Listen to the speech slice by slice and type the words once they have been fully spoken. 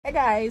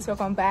Hi guys,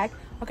 welcome back.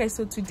 Okay,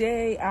 so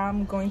today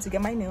I'm going to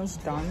get my nails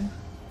done.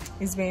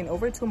 It's been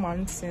over 2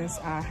 months since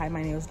I had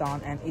my nails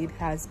done, and it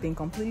has been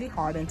completely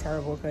hard and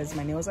terrible because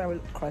my nails are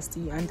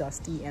crusty and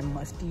dusty and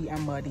musty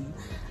and muddy,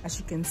 as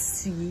you can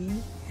see.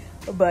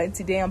 But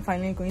today I'm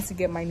finally going to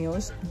get my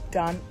nails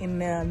done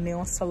in a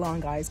nail salon,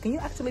 guys. Can you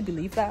actually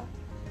believe that?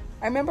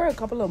 I remember a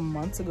couple of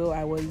months ago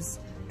I was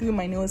doing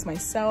my nails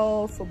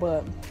myself,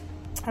 but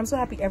I'm so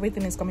happy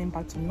everything is coming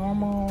back to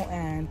normal,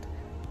 and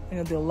you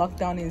know, the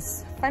lockdown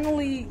is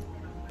finally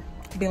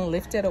being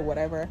lifted or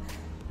whatever.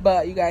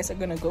 But you guys are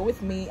gonna go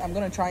with me. I'm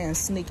gonna try and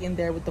sneak in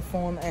there with the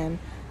phone and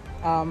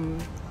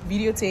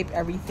videotape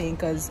everything,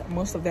 because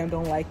most of them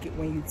don't like it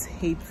when you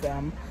tape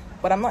them.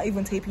 But I'm not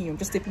even taping you, I'm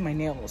just taping my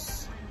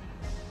nails.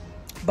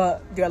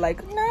 But they're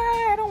like, nah,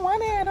 I don't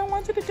want it, I don't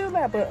want you to do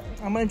that. But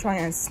I'm gonna try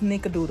and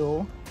sneak a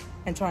doodle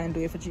and try and do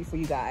it for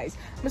you guys.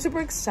 I'm super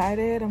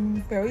excited.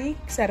 I'm very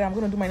excited. I'm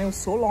gonna do my nails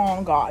so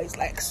long, guys,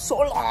 like so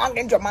long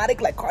and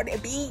dramatic like Cardi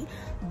B.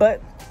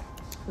 But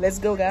let's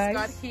go, guys.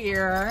 Got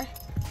here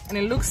and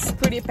it looks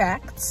pretty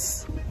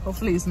packed.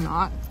 Hopefully it's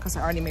not, because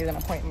I already made an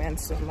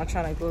appointment, so I'm not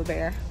trying to go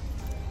there.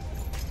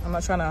 I'm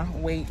not trying to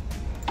wait.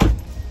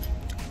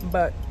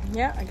 But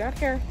yeah, I got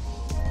here.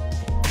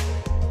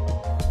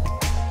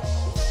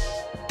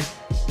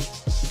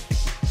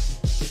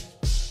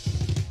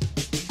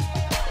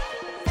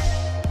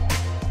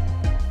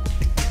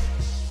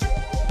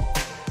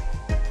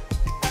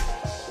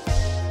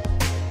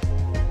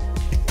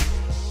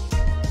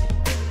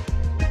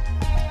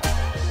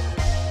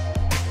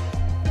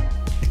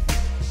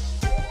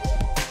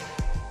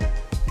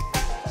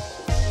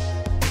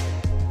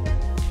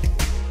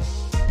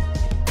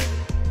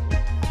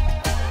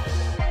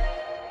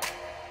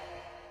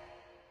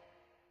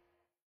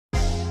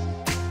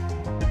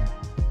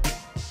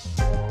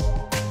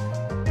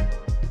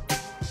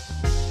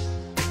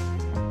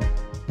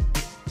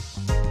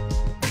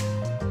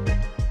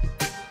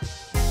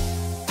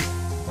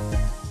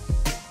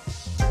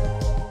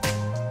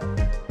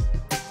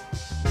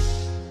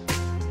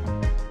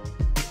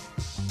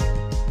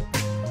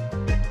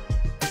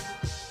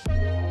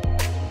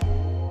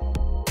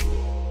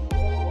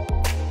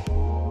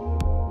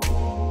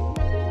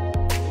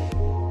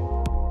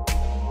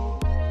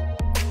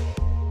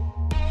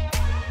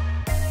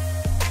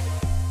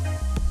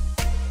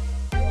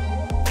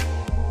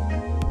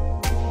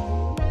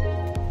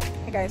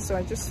 Guys, so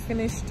I just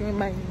finished doing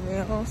my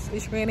nails.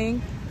 It's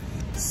raining,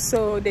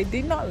 so they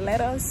did not let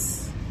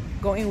us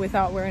go in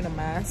without wearing a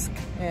mask,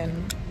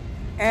 and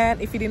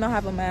if you did not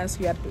have a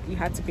mask, you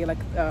had to pay like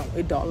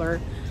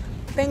 $1.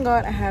 Thank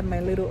God I had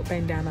my little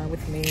bandana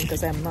with me,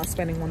 because I'm not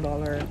spending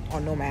 $1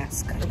 on no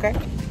mask. Okay,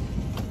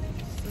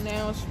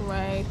 nails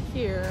right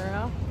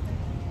here.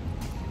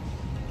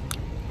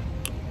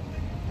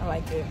 I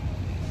like it.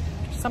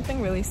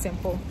 Something really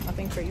simple,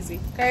 nothing crazy.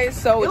 Okay,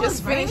 so we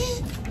just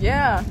finished.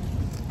 Yeah.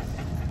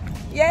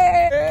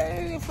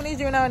 Yay! Finished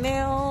doing our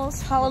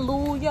nails.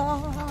 Hallelujah.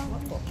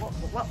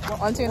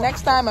 Until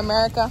next time,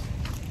 America.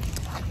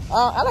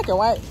 I like your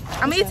white.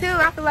 Me too.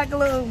 I feel like a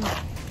little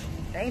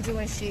angel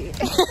and shit.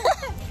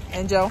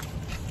 Angel,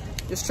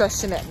 you're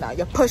stretching it now.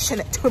 You're pushing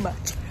it too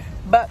much.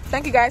 But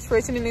thank you guys for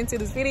tuning into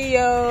this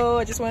video.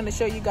 I just wanted to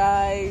show you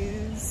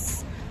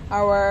guys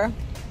our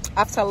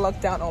after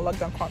lockdown or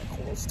lockdown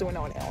chronicles doing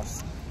our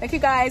nails. Thank you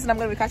guys, and I'm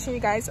going to be catching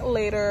you guys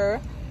later.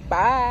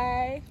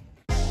 Bye.